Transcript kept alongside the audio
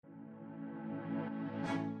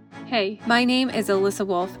Hey, my name is Alyssa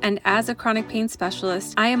Wolf, and as a chronic pain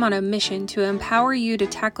specialist, I am on a mission to empower you to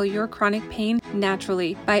tackle your chronic pain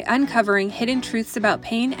naturally by uncovering hidden truths about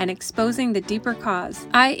pain and exposing the deeper cause.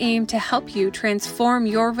 I aim to help you transform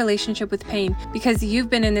your relationship with pain because you've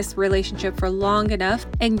been in this relationship for long enough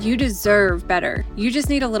and you deserve better. You just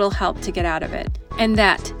need a little help to get out of it. And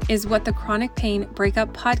that is what the Chronic Pain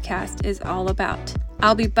Breakup Podcast is all about.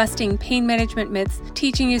 I'll be busting pain management myths,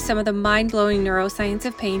 teaching you some of the mind-blowing neuroscience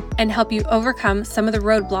of pain, and help you overcome some of the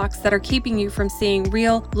roadblocks that are keeping you from seeing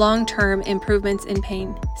real, long-term improvements in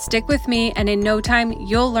pain. Stick with me, and in no time,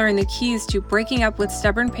 you'll learn the keys to breaking up with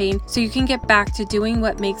stubborn pain so you can get back to doing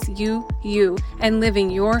what makes you, you, and living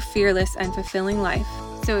your fearless and fulfilling life.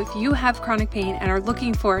 So if you have chronic pain and are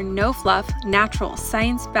looking for no fluff, natural,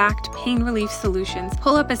 science-backed pain relief solutions,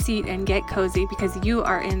 pull up a seat and get cozy because you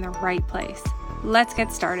are in the right place. Let's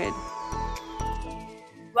get started.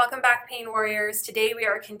 Welcome back, Pain Warriors. Today we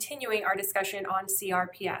are continuing our discussion on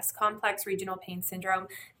CRPS, Complex Regional Pain Syndrome,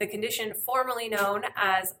 the condition formerly known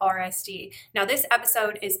as RSD. Now this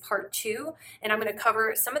episode is part 2, and I'm going to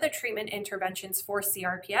cover some of the treatment interventions for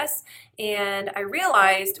CRPS. And I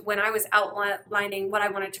realized when I was outlining what I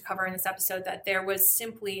wanted to cover in this episode that there was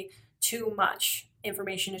simply too much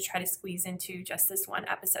information to try to squeeze into just this one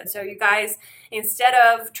episode. So you guys, instead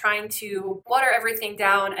of trying to water everything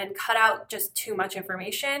down and cut out just too much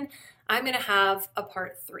information, I'm going to have a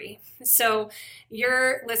part 3. So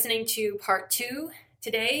you're listening to part 2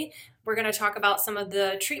 today. We're going to talk about some of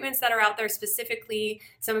the treatments that are out there, specifically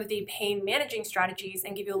some of the pain managing strategies,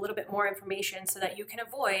 and give you a little bit more information so that you can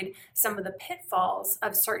avoid some of the pitfalls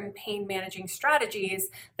of certain pain managing strategies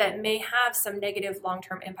that may have some negative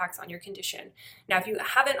long-term impacts on your condition. Now, if you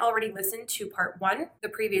haven't already listened to part 1, the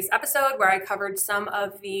previous episode where I covered some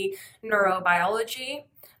of the neurobiology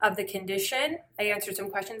of the condition, I answered some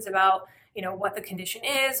questions about, what the condition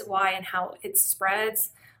is, why and how it spreads,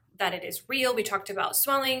 that it is real. We talked about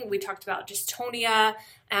swelling, we talked about dystonia,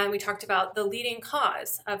 and we talked about the leading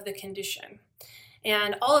cause of the condition.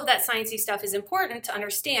 And all of that sciencey stuff is important to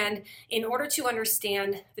understand in order to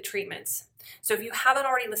understand the treatments. So if you haven't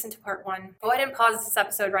already listened to part 1, go ahead and pause this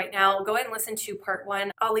episode right now. Go ahead and listen to part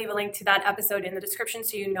 1. I'll leave a link to that episode in the description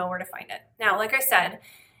so you know where to find it. Now, like I said,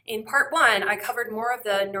 in part 1, I covered more of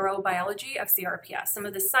the neurobiology of CRPS, some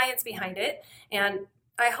of the science behind it, and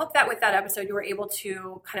I hope that with that episode, you were able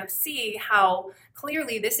to kind of see how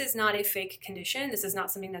clearly this is not a fake condition. This is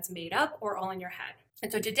not something that's made up or all in your head.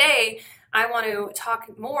 And so today, I want to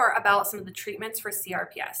talk more about some of the treatments for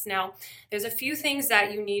CRPS. Now, there's a few things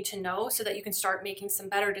that you need to know so that you can start making some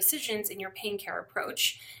better decisions in your pain care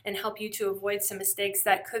approach and help you to avoid some mistakes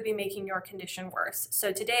that could be making your condition worse.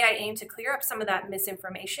 So today, I aim to clear up some of that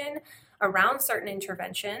misinformation around certain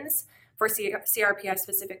interventions for CRPS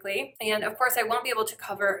specifically. And of course, I won't be able to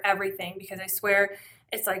cover everything because I swear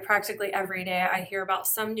it's like practically every day I hear about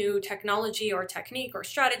some new technology or technique or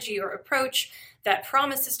strategy or approach that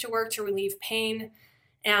promises to work to relieve pain.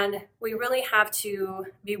 And we really have to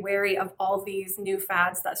be wary of all these new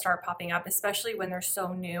fads that start popping up, especially when they're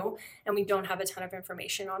so new and we don't have a ton of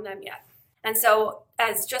information on them yet. And so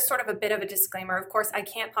as just sort of a bit of a disclaimer, of course, I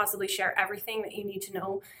can't possibly share everything that you need to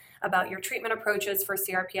know about your treatment approaches for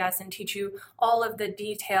CRPS and teach you all of the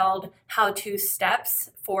detailed how-to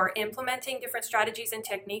steps for implementing different strategies and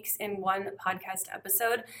techniques in one podcast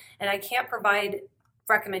episode. And I can't provide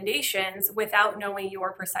recommendations without knowing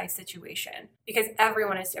your precise situation because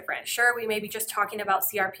everyone is different. Sure, we may be just talking about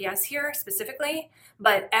CRPS here specifically,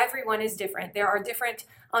 but everyone is different. There are different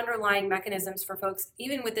underlying mechanisms for folks,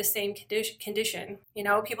 even with the same condition.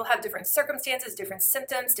 People have different circumstances, different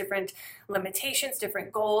symptoms, different limitations,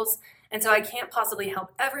 different goals. And so I can't possibly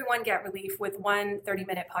help everyone get relief with one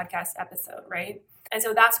 30-minute podcast episode, right? And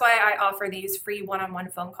so that's why I offer these free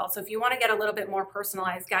one-on-one phone calls. So if you want to get a little bit more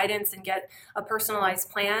personalized guidance and get a personalized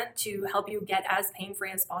plan to help you get as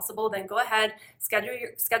pain-free as possible, then go ahead,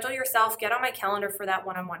 schedule yourself, get on my calendar for that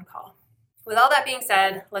one-on-one call. With all that being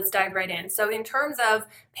said, let's dive right in. So in terms of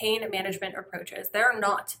pain management approaches, they're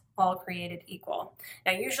not all created equal.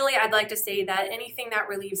 Now, usually I'd like to say that anything that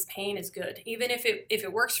relieves pain is good. Even if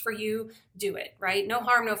it works for you, do it, right? No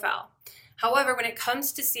harm, no foul. However, when it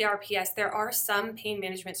comes to CRPS, there are some pain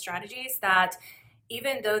management strategies that,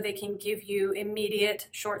 even though they can give you immediate,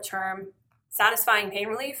 short-term, satisfying pain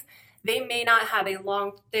relief, they may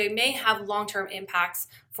have long-term impacts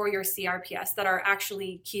for your CRPS that are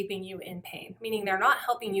actually keeping you in pain, meaning they're not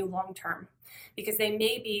helping you long-term because they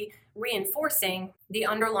may be reinforcing the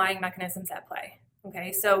underlying mechanisms at play.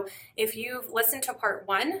 Okay, so if you've listened to part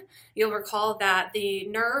 1, you'll recall that the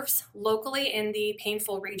nerves locally in the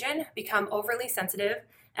painful region become overly sensitive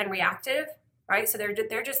and reactive right? So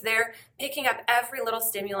they're just there picking up every little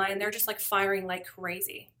stimuli, and they're just like firing like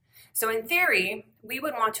crazy. So in theory, we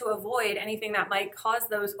would want to avoid anything that might cause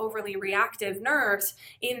those overly reactive nerves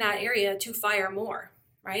in that area to fire more,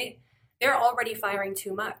 right? They're already firing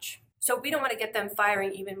too much. So we don't want to get them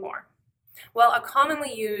firing even more. Well, a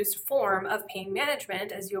commonly used form of pain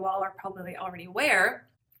management, as you all are probably already aware,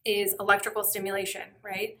 is electrical stimulation,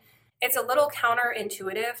 right? It's a little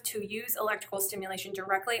counterintuitive to use electrical stimulation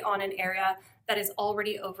directly on an area that is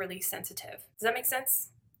already overly sensitive. Does that make sense?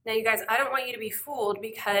 Now, you guys, I don't want you to be fooled,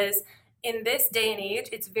 because in this day and age,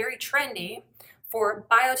 it's very trendy for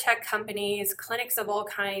biotech companies, clinics of all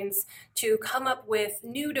kinds, to come up with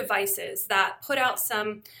new devices that put out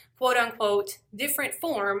some quote unquote different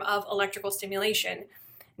form of electrical stimulation.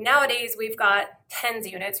 Nowadays, we've got TENS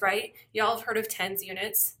units, right? Y'all have heard of TENS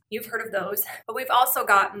units. You've heard of those. But we've also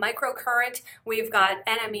got microcurrent. We've got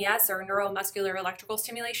NMES, or neuromuscular electrical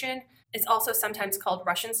stimulation. It's also sometimes called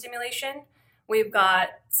Russian stimulation. We've got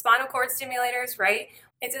spinal cord stimulators, right?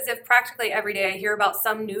 It's as if practically every day I hear about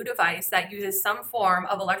some new device that uses some form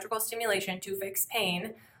of electrical stimulation to fix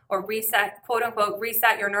pain or reset, quote unquote,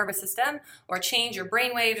 reset your nervous system or change your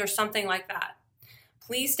brain waves or something like that.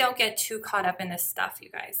 Please don't get too caught up in this stuff, you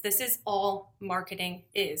guys. This is all marketing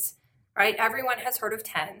is, right? Everyone has heard of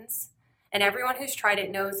TENS, and everyone who's tried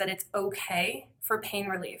it knows that it's okay for pain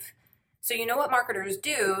relief. So you know what marketers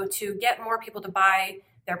do to get more people to buy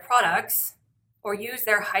their products or use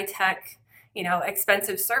their high-tech,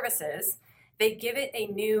 expensive services? They give it a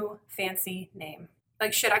new fancy name.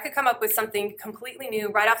 Like, shit, I could come up with something completely new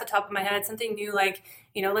right off the top of my head, something new like,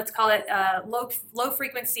 let's call it low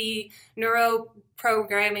frequency neuro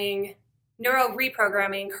reprogramming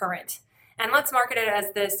current. And let's market it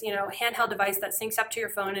as this, handheld device that syncs up to your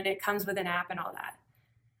phone and it comes with an app and all that.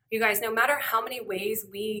 You guys, no matter how many ways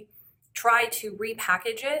we try to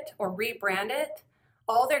repackage it or rebrand it,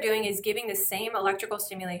 all they're doing is giving the same electrical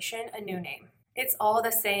stimulation a new name. It's all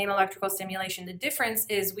the same electrical stimulation. The difference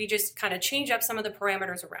is we just kind of change up some of the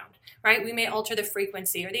parameters around, right? We may alter the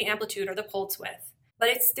frequency or the amplitude or the pulse width, but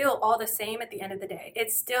it's still all the same at the end of the day.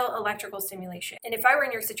 It's still electrical stimulation. And if I were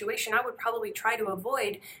in your situation, I would probably try to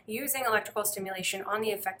avoid using electrical stimulation on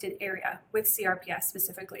the affected area with CRPS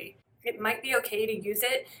specifically. It might be okay to use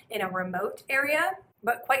it in a remote area,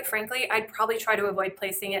 but quite frankly, I'd probably try to avoid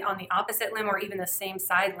placing it on the opposite limb or even the same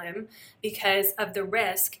side limb because of the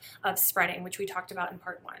risk of spreading, which we talked about in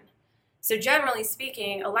part 1. So generally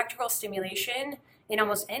speaking, electrical stimulation in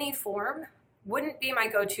almost any form wouldn't be my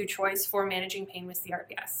go-to choice for managing pain with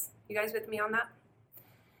CRPS. You guys with me on that?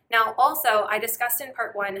 Now, also, I discussed in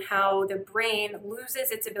part 1 how the brain loses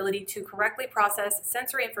its ability to correctly process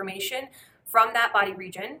sensory information from that body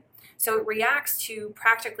region. So it reacts to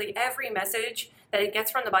practically every message that it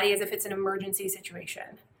gets from the body as if it's an emergency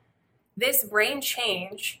situation. This brain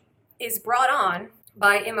change is brought on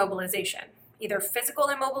by immobilization, either physical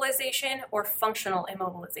immobilization or functional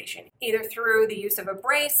immobilization, either through the use of a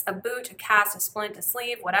brace, a boot, a cast, a splint, a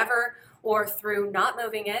sleeve, whatever, or through not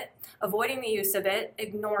moving it, avoiding the use of it,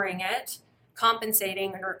 ignoring it,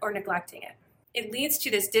 compensating, or neglecting it. It leads to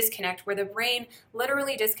this disconnect where the brain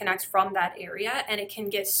literally disconnects from that area, and it can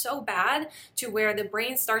get so bad to where the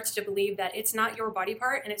brain starts to believe that it's not your body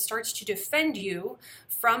part, and it starts to defend you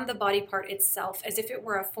from the body part itself as if it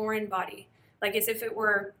were a foreign body, like as if it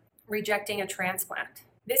were rejecting a transplant.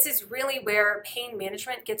 This is really where pain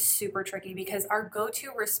management gets super tricky, because our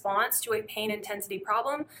go-to response to a pain intensity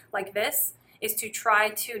problem like this is to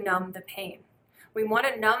try to numb the pain. We want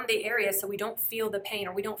to numb the area so we don't feel the pain,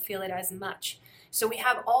 or we don't feel it as much. So we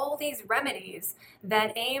have all these remedies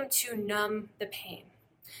that aim to numb the pain.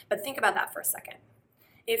 But think about that for a second.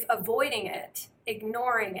 If avoiding it,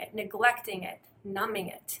 ignoring it, neglecting it, numbing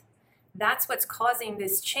it, that's what's causing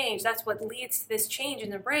this change, that's what leads to this change in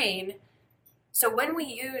the brain. So when we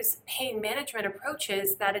use pain management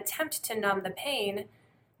approaches that attempt to numb the pain,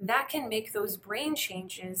 that can make those brain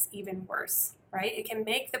changes even worse, right? It can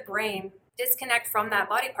make the brain disconnect from that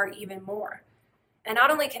body part even more. And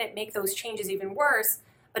not only can it make those changes even worse,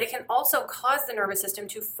 but it can also cause the nervous system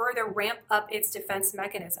to further ramp up its defense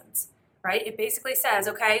mechanisms, right? It basically says,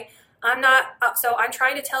 okay, I'm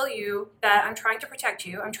trying to tell you that I'm trying to protect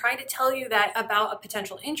you. I'm trying to tell you that about a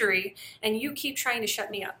potential injury, and you keep trying to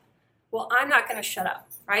shut me up. Well, I'm not going to shut up,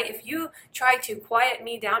 right? If you try to quiet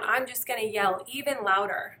me down, I'm just going to yell even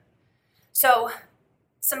louder. So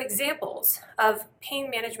some examples of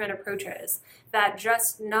pain management approaches that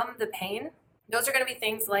just numb the pain, those are going to be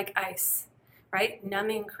things like ice, right?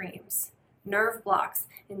 Numbing creams, nerve blocks,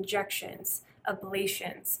 injections,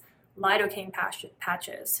 ablations, lidocaine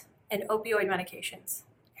patches, and opioid medications,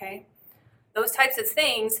 okay? Those types of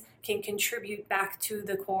things can contribute back to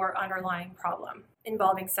the core underlying problem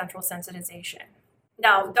involving central sensitization.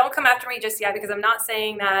 Now, don't come after me just yet, because I'm not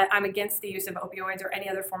saying that I'm against the use of opioids or any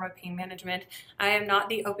other form of pain management. I am not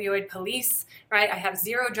the opioid police, right? I have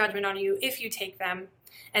zero judgment on you if you take them.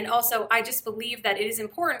 And also, I just believe that it is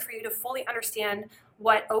important for you to fully understand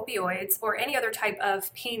what opioids or any other type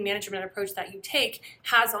of pain management approach that you take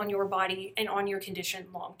has on your body and on your condition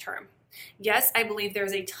long term. Yes, I believe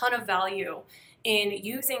there's a ton of value in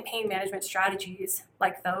using pain management strategies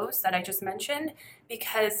like those that I just mentioned,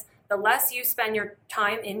 because the less you spend your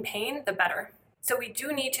time in pain, the better. So we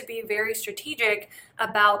do need to be very strategic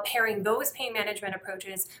about pairing those pain management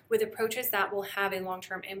approaches with approaches that will have a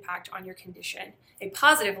long-term impact on your condition, a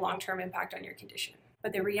positive long-term impact on your condition.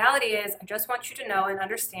 But the reality is, I just want you to know and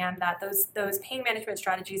understand that those pain management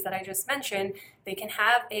strategies that I just mentioned, they can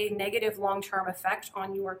have a negative long-term effect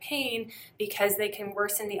on your pain because they can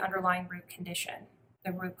worsen the underlying root condition,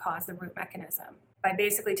 the root cause, the root mechanism. By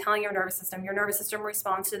basically telling your nervous system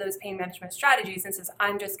responds to those pain management strategies and says,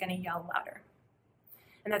 I'm just going to yell louder.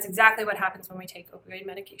 And that's exactly what happens when we take opioid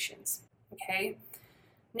medications, okay?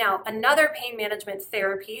 Now, another pain management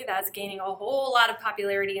therapy that's gaining a whole lot of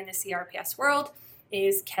popularity in the CRPS world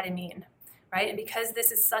is ketamine, right? And because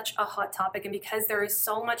this is such a hot topic and because there is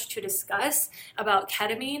so much to discuss about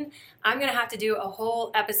ketamine, I'm going to have to do a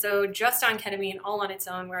whole episode just on ketamine all on its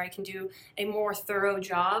own, where I can do a more thorough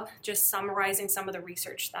job just summarizing some of the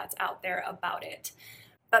research that's out there about it.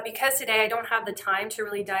 But because today I don't have the time to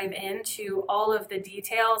really dive into all of the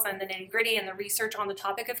details and the nitty-gritty and the research on the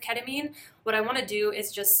topic of ketamine, what I want to do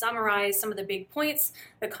is just summarize some of the big points,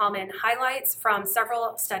 the common highlights from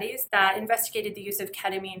several studies that investigated the use of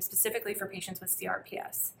ketamine specifically for patients with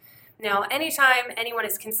CRPS. Now, anytime anyone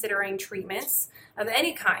is considering treatments of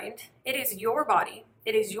any kind, it is your body,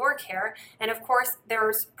 it is your care, and of course,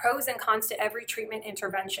 there's pros and cons to every treatment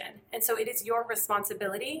intervention. And so it is your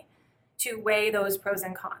responsibility to weigh those pros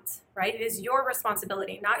and cons, right? It is your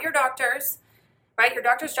responsibility, not your doctor's, right? Your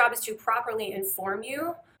doctor's job is to properly inform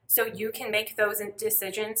you so you can make those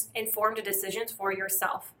informed decisions for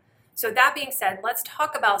yourself. So that being said, let's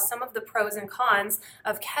talk about some of the pros and cons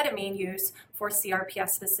of ketamine use for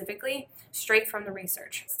CRPS specifically, straight from the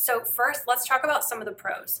research. So first, let's talk about some of the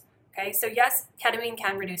pros, okay? So yes, ketamine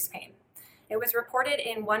can reduce pain. It was reported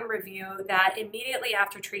in one review that immediately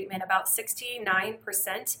after treatment, about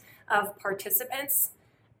 69% of participants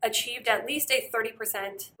achieved at least a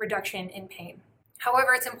 30% reduction in pain.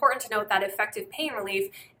 However, it's important to note that effective pain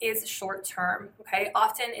relief is short-term, okay?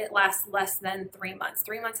 Often it lasts less than 3 months.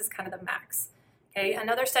 3 months is kind of the max, okay?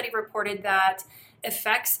 Another study reported that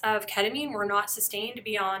effects of ketamine were not sustained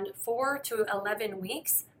beyond 4 to 11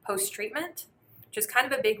 weeks post-treatment, which is kind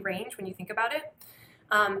of a big range when you think about it.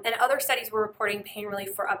 And other studies were reporting pain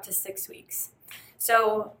relief for up to 6 weeks.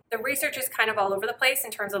 So the research is kind of all over the place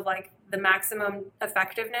in terms of like the maximum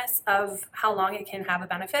effectiveness of how long it can have a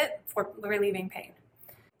benefit for relieving pain.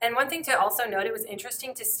 And one thing to also note, it was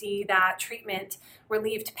interesting to see that treatment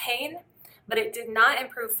relieved pain, but it did not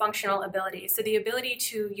improve functional ability. So the ability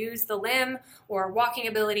to use the limb or walking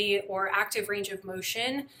ability or active range of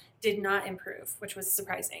motion did not improve, which was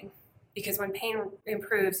surprising, because when pain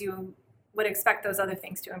improves, you would expect those other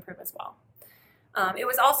things to improve as well. It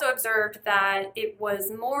was also observed that it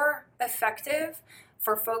was more effective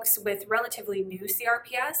for folks with relatively new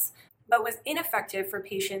CRPS, but was ineffective for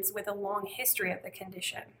patients with a long history of the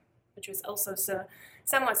condition, which was also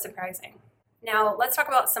somewhat surprising. Now, let's talk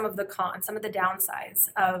about some of the cons, some of the downsides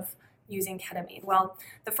of using ketamine. Well,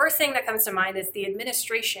 the first thing that comes to mind is the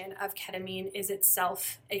administration of ketamine is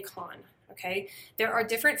itself a con. Okay, there are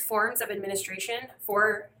different forms of administration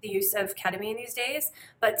for the use of ketamine these days,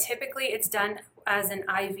 but typically it's done as an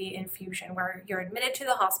IV infusion where you're admitted to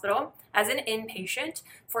the hospital as an inpatient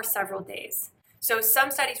for several days. So some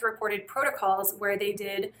studies reported protocols where they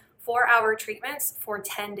did 4-hour treatments for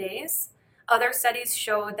 10 days. Other studies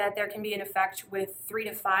showed that there can be an effect with 3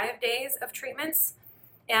 to 5 days of treatments.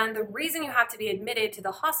 And the reason you have to be admitted to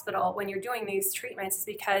the hospital when you're doing these treatments is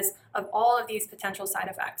because of all of these potential side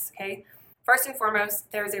effects, okay? First and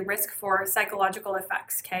foremost, there's a risk for psychological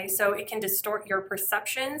effects, okay? So it can distort your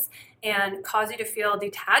perceptions and cause you to feel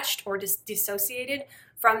detached or dissociated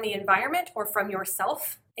from the environment or from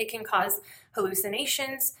yourself. It can cause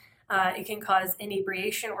hallucinations. It can cause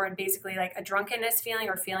inebriation, or basically like a drunkenness feeling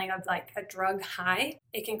or feeling of like a drug high.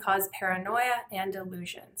 It can cause paranoia and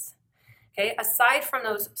delusions. Okay, aside from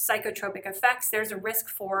those psychotropic effects, there's a risk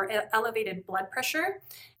for elevated blood pressure.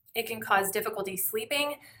 It can cause difficulty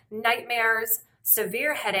sleeping, nightmares,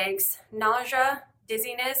 severe headaches, nausea,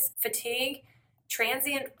 dizziness, fatigue,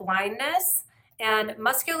 transient blindness, and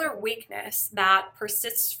muscular weakness that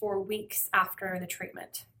persists for weeks after the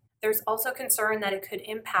treatment. There's also concern that it could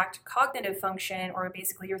impact cognitive function or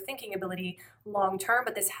basically your thinking ability long term,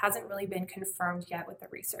 but this hasn't really been confirmed yet with the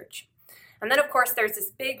research. And then, of course, there's this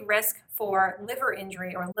big risk for liver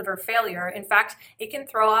injury or liver failure. In fact, it can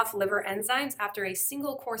throw off liver enzymes after a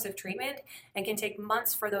single course of treatment and can take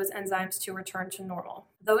months for those enzymes to return to normal.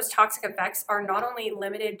 Those toxic effects are not only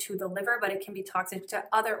limited to the liver, but it can be toxic to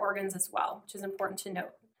other organs as well, which is important to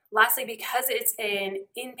note. Lastly, because it's an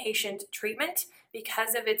inpatient treatment,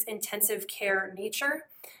 because of its intensive care nature,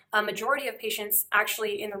 a majority of patients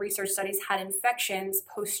actually in the research studies had infections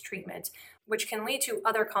post-treatment, which can lead to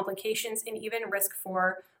other complications and even risk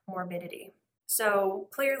for morbidity. So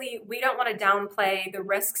clearly, we don't want to downplay the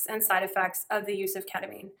risks and side effects of the use of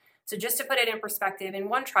ketamine. So just to put it in perspective, in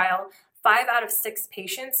one trial, 5 out of 6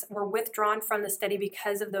 patients were withdrawn from the study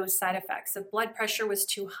because of those side effects. The blood pressure was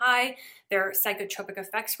too high, their psychotropic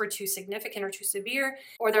effects were too significant or too severe,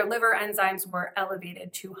 or their liver enzymes were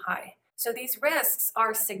elevated too high. So these risks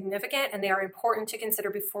are significant and they are important to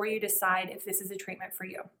consider before you decide if this is a treatment for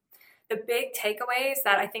you. The big takeaways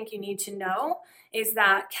that I think you need to know is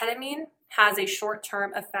that ketamine has a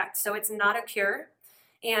short-term effect. So it's not a cure,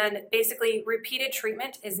 and basically repeated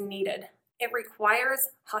treatment is needed. It requires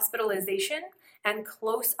hospitalization and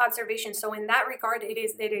close observation. So in that regard, it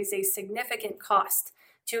is a significant cost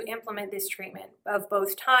to implement this treatment of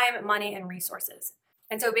both time, money, and resources.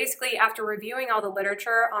 And so basically, after reviewing all the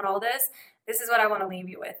literature on all this is what I want to leave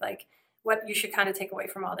you with. Like, what you should kind of take away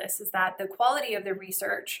from all this is that the quality of the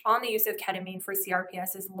research on the use of ketamine for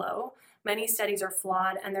CRPS is low. Many studies are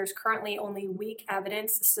flawed, and there's currently only weak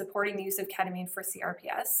evidence supporting the use of ketamine for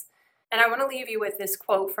CRPS. And I want to leave you with this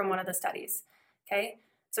quote from one of the studies, okay?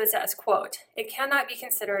 So it says, quote, "It cannot be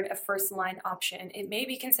considered a first-line option. It may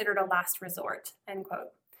be considered a last resort," end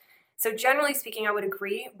quote. So generally speaking, I would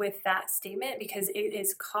agree with that statement because it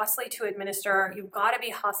is costly to administer. You've got to be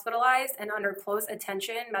hospitalized and under close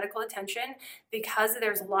attention, medical attention, because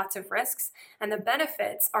there's lots of risks, and the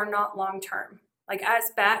benefits are not long-term. Like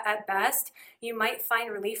at best, you might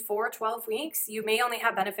find relief for 12 weeks. You may only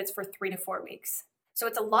have benefits for 3 to 4 weeks. So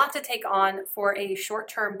it's a lot to take on for a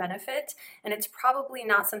short-term benefit, and it's probably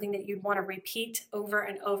not something that you'd want to repeat over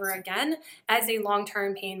and over again as a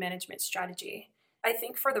long-term pain management strategy. I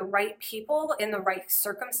think for the right people in the right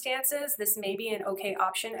circumstances, this may be an okay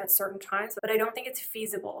option at certain times, but I don't think it's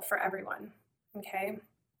feasible for everyone, okay?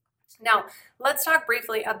 Now, let's talk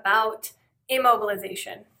briefly about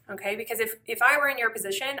immobilization, okay? Because if I were in your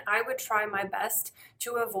position, I would try my best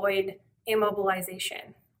to avoid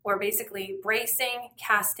immobilization, or basically bracing,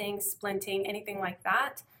 casting, splinting, anything like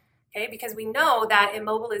that, okay? Because we know that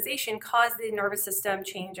immobilization caused the nervous system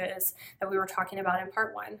changes that we were talking about in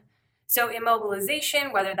part 1. So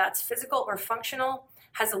immobilization, whether that's physical or functional,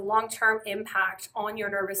 has a long-term impact on your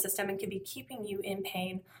nervous system and can be keeping you in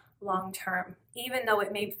pain long-term, even though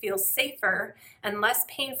it may feel safer and less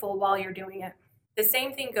painful while you're doing it. The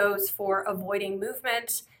same thing goes for avoiding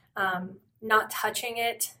movement, not touching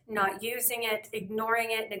it, not using it,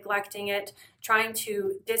 ignoring it, neglecting it, trying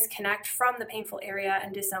to disconnect from the painful area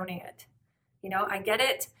and disowning it. You know, I get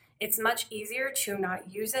it. It's much easier to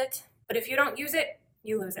not use it, but if you don't use it,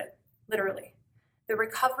 you lose it. Literally. The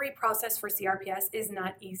recovery process for CRPS is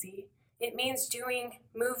not easy. It means doing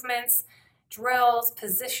movements, drills,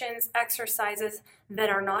 positions, exercises that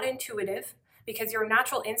are not intuitive because your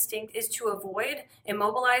natural instinct is to avoid,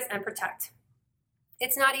 immobilize, and protect.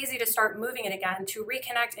 It's not easy to start moving it again, to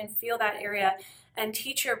reconnect and feel that area and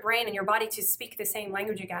teach your brain and your body to speak the same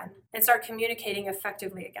language again and start communicating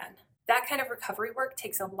effectively again. That kind of recovery work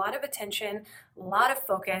takes a lot of attention, a lot of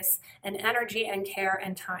focus, and energy and care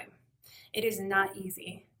and time. It is not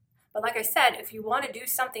easy. But like I said, if you want to do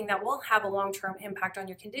something that will have a long-term impact on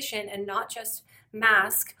your condition and not just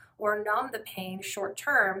mask or numb the pain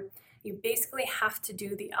short-term, you basically have to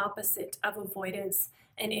do the opposite of avoidance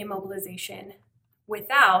and immobilization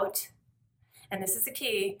without, and this is the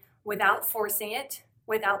key, without forcing it,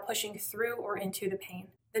 without pushing through or into the pain.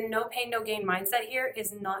 The no pain, no gain mindset here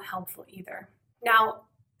is not helpful either. Now,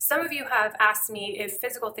 some of you have asked me if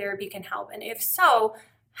physical therapy can help, and if so,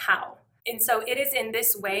 how? And so it is in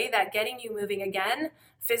this way that getting you moving again,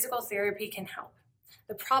 physical therapy can help.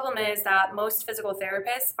 The problem is that most physical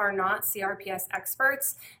therapists are not CRPS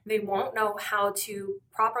experts. They won't know how to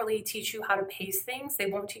properly teach you how to pace things. They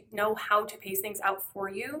won't know how to pace things out for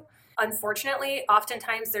you. Unfortunately,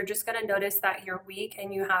 oftentimes they're just going to notice that you're weak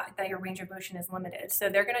and that your range of motion is limited. So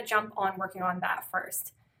they're going to jump on working on that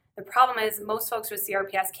first. The problem is most folks with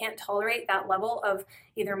CRPS can't tolerate that level of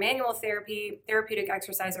either manual therapy, therapeutic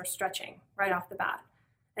exercise, or stretching right off the bat.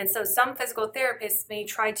 And so some physical therapists may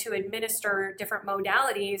try to administer different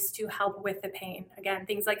modalities to help with the pain. Again,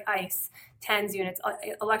 things like ice, TENS units,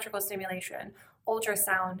 electrical stimulation,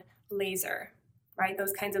 ultrasound, laser, right?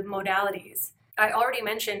 Those kinds of modalities. I already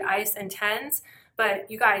mentioned ice and TENS, but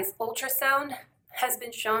you guys, ultrasound has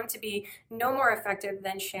been shown to be no more effective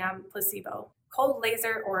than sham placebo. Cold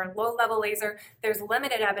laser or low-level laser, there's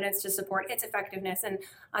limited evidence to support its effectiveness, and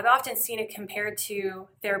I've often seen it compared to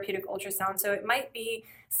therapeutic ultrasound. So it might be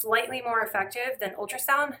slightly more effective than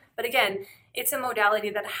ultrasound, but again, it's a modality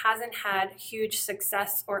that hasn't had huge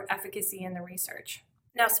success or efficacy in the research.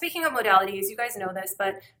 Now, speaking of modalities, you guys know this,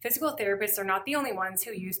 but physical therapists are not the only ones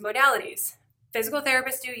who use modalities. Physical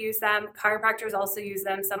therapists do use them, chiropractors also use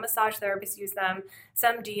them, some massage therapists use them,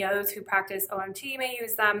 some DOs who practice OMT may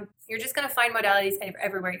use them. You're just going to find modalities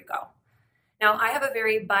everywhere you go. Now, I have a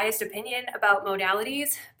very biased opinion about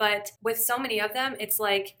modalities, but with so many of them, it's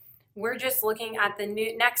like we're just looking at the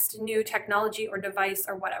next new technology or device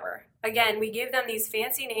or whatever. Again, we give them these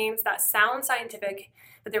fancy names that sound scientific,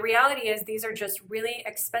 but the reality is these are just really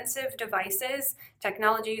expensive devices,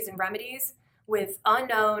 technologies, and remedies with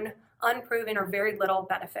unknown, unproven, or very little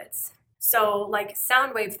benefits. So like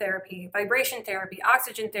sound wave therapy, vibration therapy,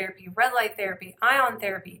 oxygen therapy, red light therapy, ion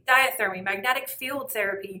therapy, diathermy, magnetic field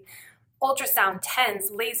therapy, ultrasound, TENS,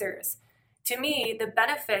 lasers. To me, the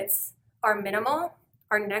benefits are minimal,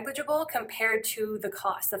 are negligible compared to the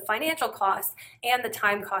cost, the financial cost, and the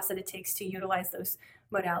time cost that it takes to utilize those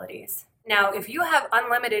modalities. Now, if you have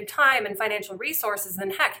unlimited time and financial resources, then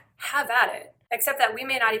heck, have at it. Except that we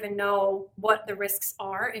may not even know what the risks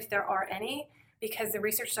are, if there are any, because the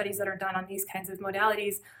research studies that are done on these kinds of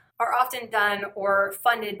modalities are often done or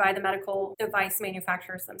funded by the medical device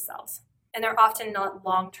manufacturers themselves. And they're often not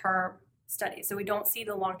long-term studies, so we don't see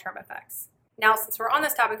the long-term effects. Now, since we're on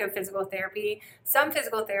this topic of physical therapy, some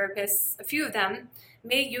physical therapists, a few of them,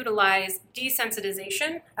 may utilize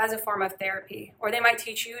desensitization as a form of therapy, or they might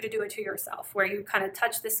teach you to do it to yourself, where you kind of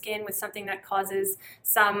touch the skin with something that causes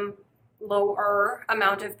some lower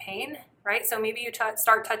amount of pain, right? So maybe you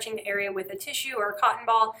start touching the area with a tissue or a cotton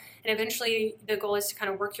ball, and eventually the goal is to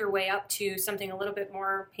kind of work your way up to something a little bit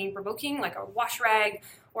more pain-provoking, like a wash rag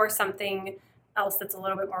or something else that's a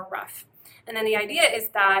little bit more rough. And then the idea is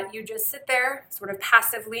that you just sit there sort of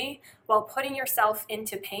passively while putting yourself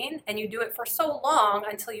into pain, and you do it for so long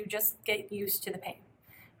until you just get used to the pain,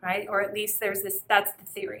 right? Or at least that's the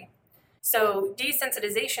theory. So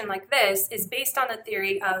desensitization like this is based on the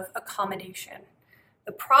theory of accommodation.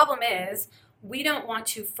 The problem is we don't want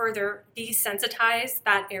to further desensitize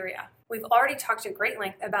that area. We've already talked at great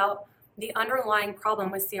length about the underlying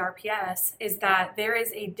problem with CRPS is that there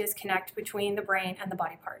is a disconnect between the brain and the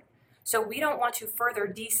body part. So we don't want to further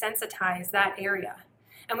desensitize that area.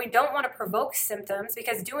 And we don't want to provoke symptoms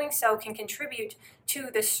because doing so can contribute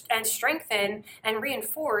to this and strengthen and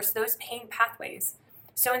reinforce those pain pathways.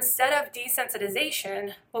 So instead of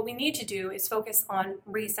desensitization, what we need to do is focus on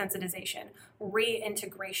resensitization,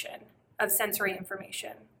 reintegration of sensory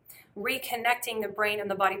information, reconnecting the brain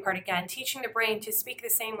and the body part again, teaching the brain to speak the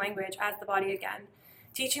same language as the body again,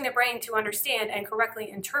 teaching the brain to understand and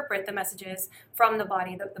correctly interpret the messages from the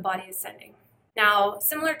body that the body is sending. Now,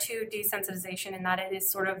 similar to desensitization in that it is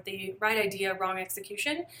sort of the right idea, wrong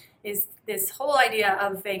execution, is this whole idea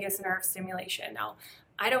of vagus nerve stimulation. Now,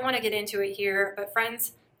 I don't want to get into it here, but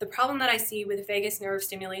friends, the problem that I see with vagus nerve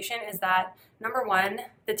stimulation is that, number one,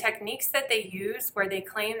 the techniques that they use where they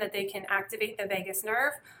claim that they can activate the vagus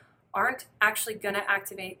nerve aren't actually going to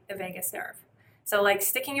activate the vagus nerve. So like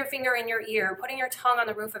sticking your finger in your ear, putting your tongue on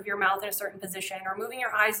the roof of your mouth in a certain position, or moving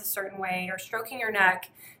your eyes a certain way, or stroking your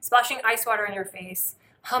neck, splashing ice water in your face,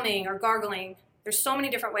 humming or gargling. There's so many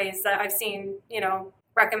different ways that I've seen,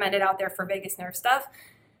 recommended out there for vagus nerve stuff.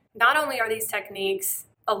 Not only are these techniques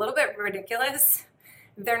a little bit ridiculous,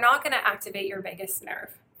 they're not going to activate your vagus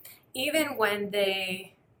nerve. Even when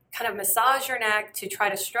they kind of massage your neck to try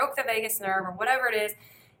to stroke the vagus nerve or whatever it is,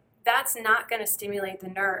 that's not going to stimulate the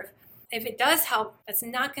nerve. If it does help, that's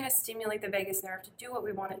not going to stimulate the vagus nerve to do what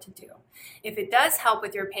we want it to do. If it does help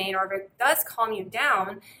with your pain or if it does calm you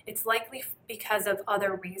down, it's likely because of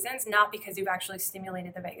other reasons, not because you've actually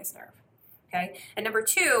stimulated the vagus nerve. Okay? And number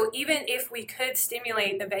two, even if we could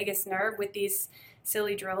stimulate the vagus nerve with these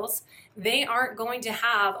silly drills, they aren't going to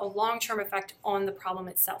have a long-term effect on the problem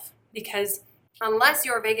itself. Because unless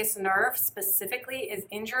your vagus nerve specifically is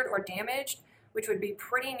injured or damaged, which would be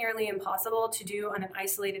pretty nearly impossible to do on an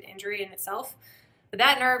isolated injury in itself, but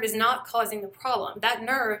that nerve is not causing the problem. That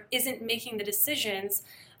nerve isn't making the decisions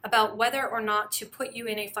about whether or not to put you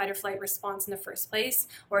in a fight or flight response in the first place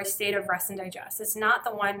or a state of rest and digest. It's not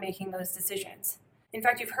the one making those decisions. In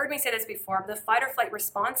fact, you've heard me say this before, but the fight or flight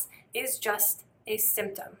response is just a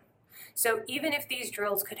symptom. So even if these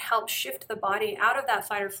drills could help shift the body out of that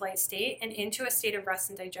fight or flight state and into a state of rest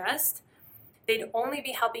and digest, they'd only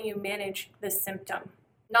be helping you manage the symptom,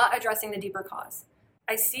 not addressing the deeper cause.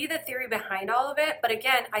 I see the theory behind all of it, but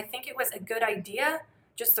again, I think it was a good idea,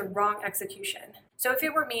 just the wrong execution. So if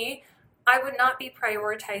it were me, I would not be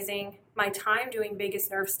prioritizing my time doing vagus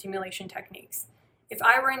nerve stimulation techniques. If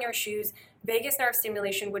I were in your shoes, vagus nerve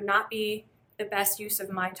stimulation would not be the best use of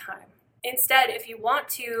my time. Instead, if you want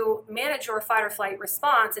to manage your fight or flight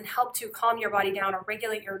response and help to calm your body down or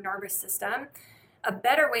regulate your nervous system, a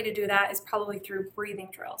better way to do that is probably through breathing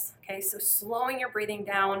drills. Okay, so slowing your breathing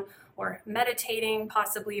down or meditating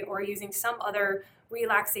possibly, or using some other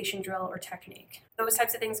relaxation drill or technique. Those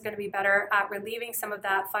types of things are going to be better at relieving some of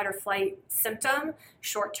that fight or flight symptom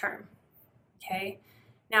short term. Okay,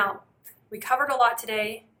 now we covered a lot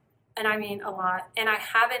today. And I mean a lot. And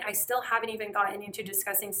I still haven't even gotten into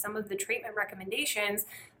discussing some of the treatment recommendations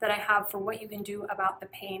that I have for what you can do about the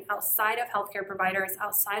pain outside of healthcare providers,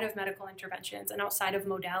 outside of medical interventions, and outside of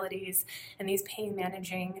modalities and these pain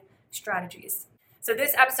managing strategies. So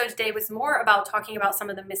this episode today was more about talking about some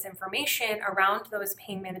of the misinformation around those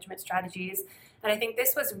pain management strategies. And I think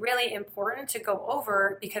this was really important to go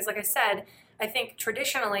over because, like I said, I think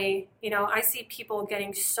traditionally, I see people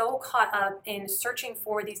getting so caught up in searching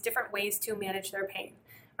for these different ways to manage their pain,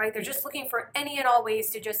 right? They're just looking for any and all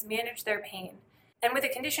ways to just manage their pain. And with a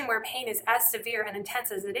condition where pain is as severe and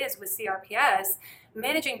intense as it is with CRPS,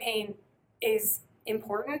 managing pain is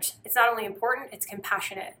important. It's not only important, it's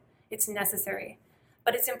compassionate. It's necessary.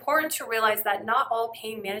 But it's important to realize that not all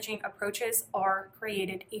pain managing approaches are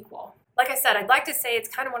created equal. Like I said, I'd like to say it's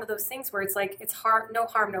kind of one of those things where it's like it's no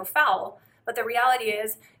harm, no foul. But the reality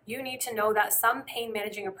is you need to know that some pain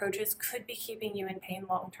managing approaches could be keeping you in pain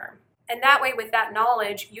long term. And that way, with that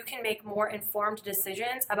knowledge, you can make more informed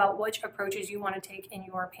decisions about which approaches you want to take in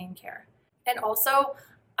your pain care. And also,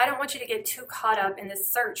 I don't want you to get too caught up in this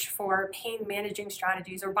search for pain managing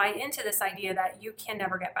strategies or buy into this idea that you can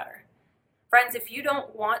never get better. Friends, if you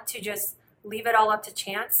don't want to just leave it all up to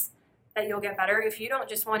chance that you'll get better, if you don't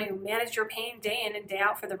just want to manage your pain day in and day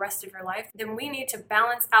out for the rest of your life, then we need to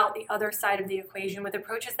balance out the other side of the equation with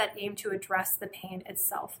approaches that aim to address the pain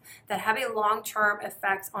itself, that have a long-term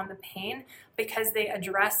effect on the pain because they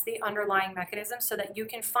address the underlying mechanism so that you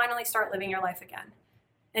can finally start living your life again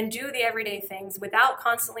and do the everyday things without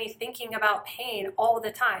constantly thinking about pain all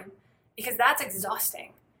the time, because that's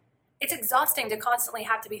exhausting. It's exhausting to constantly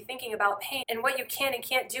have to be thinking about pain and what you can and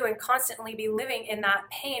can't do and constantly be living in that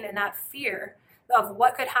pain and that fear of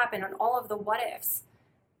what could happen and all of the what ifs.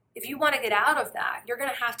 If you want to get out of that, you're going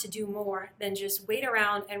to have to do more than just wait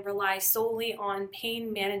around and rely solely on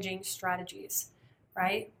pain managing strategies,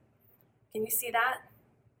 right? Can you see that?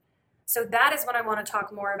 So that is what I want to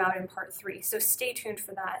talk more about in part 3. So stay tuned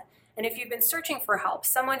for that. And if you've been searching for help,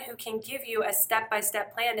 someone who can give you a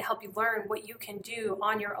step-by-step plan to help you learn what you can do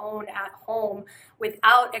on your own at home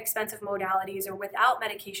without expensive modalities or without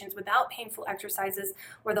medications, without painful exercises,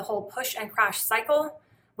 or the whole push and crash cycle,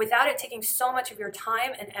 without it taking so much of your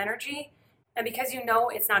time and energy, and because you know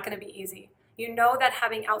it's not going to be easy, you know that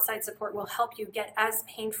having outside support will help you get as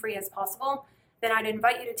pain-free as possible, then I'd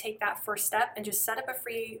invite you to take that first step and just set up a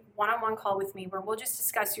free one-on-one call with me where we'll just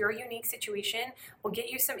discuss your unique situation, we'll get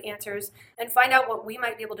you some answers, and find out what we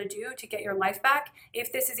might be able to do to get your life back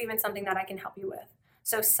if this is even something that I can help you with.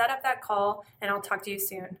 So set up that call and I'll talk to you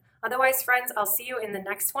soon. Otherwise, friends, I'll see you in the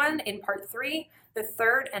next one in part 3, the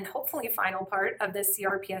third and hopefully final part of this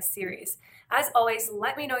CRPS series. As always,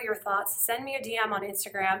 let me know your thoughts. Send me a DM on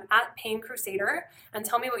Instagram @PainCrusader and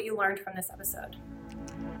tell me what you learned from this episode.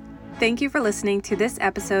 Thank you for listening to this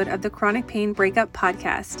episode of the Chronic Pain Breakup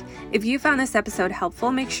Podcast. If you found this episode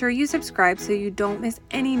helpful, make sure you subscribe so you don't miss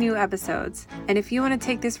any new episodes. And if you want to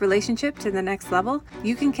take this relationship to the next level,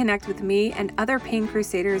 you can connect with me and other pain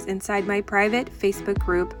crusaders inside my private Facebook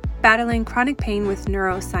group, Battling Chronic Pain with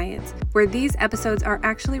Neuroscience, where these episodes are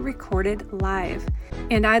actually recorded live.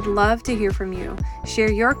 And I'd love to hear from you.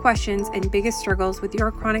 Share your questions and biggest struggles with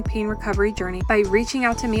your chronic pain recovery journey by reaching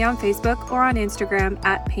out to me on Facebook or on Instagram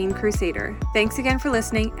 @PainCrusader. Thanks again for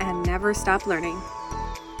listening and never stop learning.